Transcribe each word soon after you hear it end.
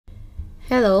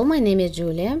Hello, my name is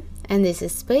Julia, and this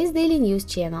is Space Daily News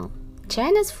Channel.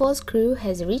 China's fourth crew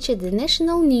has reached the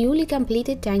national newly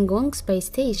completed Tiangong space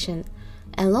station.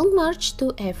 A long March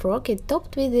 2F rocket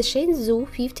topped with the Shenzhou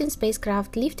 15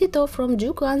 spacecraft lifted off from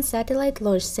Jiuquan Satellite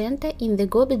Launch Center in the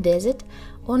Gobi Desert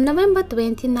on November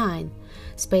 29.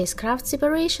 Spacecraft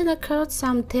separation occurred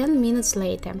some 10 minutes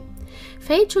later.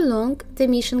 Fei Junlong, the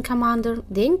mission commander,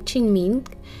 Deng, Qingming,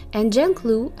 and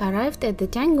Zhang arrived at the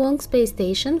Tiangong space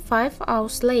station 5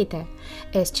 hours later,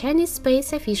 as Chinese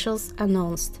space officials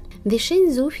announced. The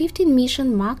Shenzhou 15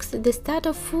 mission marks the start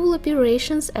of full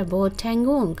operations aboard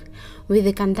Tiangong, with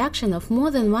the conduction of more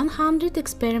than 100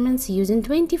 experiments using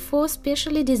 24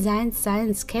 specially designed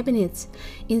science cabinets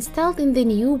installed in the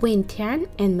new Wentian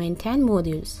and Mengtian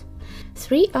modules.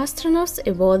 3 astronauts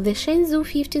aboard the Shenzhou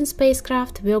 15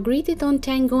 spacecraft were greeted on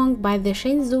Tiangong by the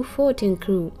Shenzhou 14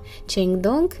 crew, Chen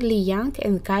Dong, Liang,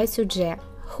 and Xuzhe,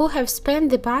 who have spent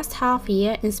the past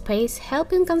half-year in space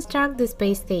helping construct the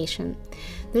space station.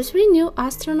 The 3 new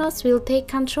astronauts will take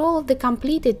control of the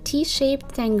completed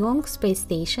T-shaped Tiangong space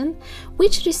station,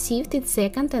 which received its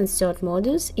second and third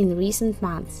modules in recent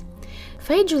months.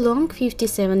 Fei Junlong,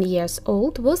 57 years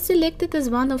old, was selected as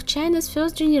one of China's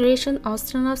first-generation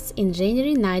astronauts in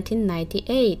January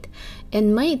 1998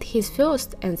 and made his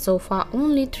first and so far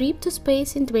only trip to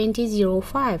space in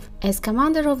 2005 as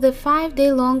commander of the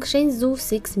 5-day-long Shenzhou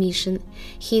 6 mission.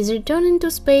 He is returning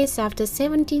to space after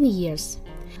 17 years.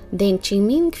 Deng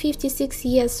Qingming, 56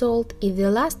 years old, is the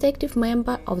last active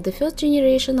member of the first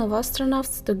generation of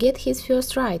astronauts to get his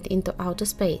first ride into outer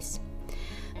space.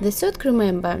 The third crew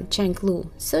member, Chen Dong,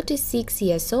 36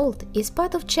 years old, is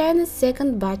part of China's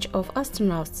second batch of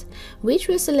astronauts, which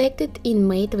were selected in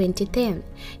May 2010.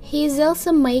 He is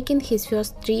also making his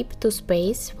first trip to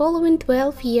space following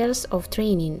 12 years of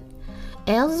training.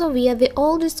 Although we are the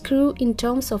oldest crew in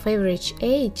terms of average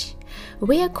age,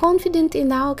 we are confident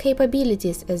in our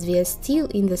capabilities as we are still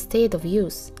in the state of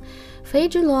use, Fei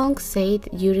Junlong said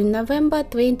during November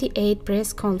 28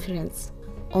 press conference.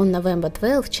 On November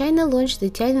 12, China launched the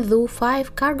Tiangong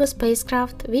 5 cargo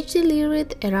spacecraft, which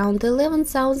delivered around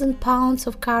 11,000 pounds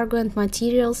of cargo and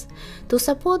materials to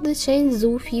support the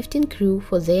Shenzhou 15 crew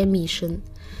for their mission.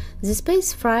 The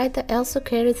space freighter also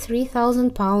carried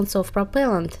 3,000 pounds of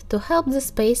propellant to help the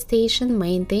space station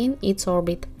maintain its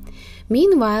orbit.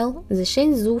 Meanwhile, the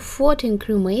Shenzhou 14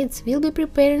 crewmates will be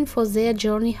preparing for their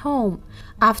journey home,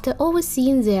 after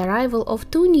overseeing the arrival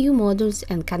of 2 new modules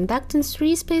and conducting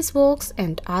 3 spacewalks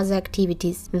and other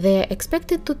activities. They are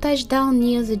expected to touch down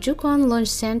near the Jiuquan Launch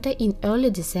Center in early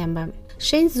December.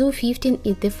 Shenzhou 15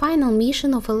 is the final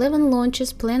mission of 11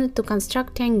 launches planned to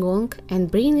construct Tiangong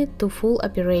and bring it to full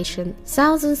operation.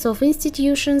 Thousands of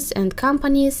institutions and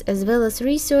companies, as well as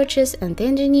researchers and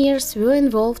engineers, were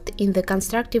involved in the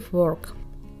constructive work.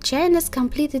 China's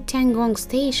completed Tiangong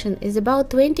station is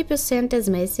about 20% as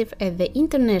massive as the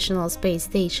International Space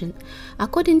Station,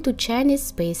 according to Chinese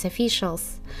space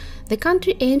officials. The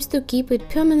country aims to keep it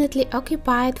permanently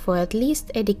occupied for at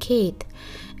least a decade,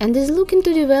 and is looking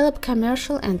to develop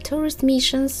commercial and tourist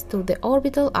missions to the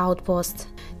orbital outpost.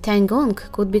 Tiangong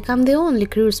could become the only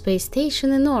crew space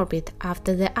station in orbit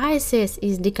after the ISS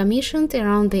is decommissioned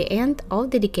around the end of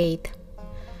the decade.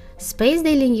 Space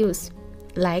Daily News.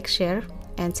 Like, share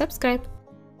and subscribe.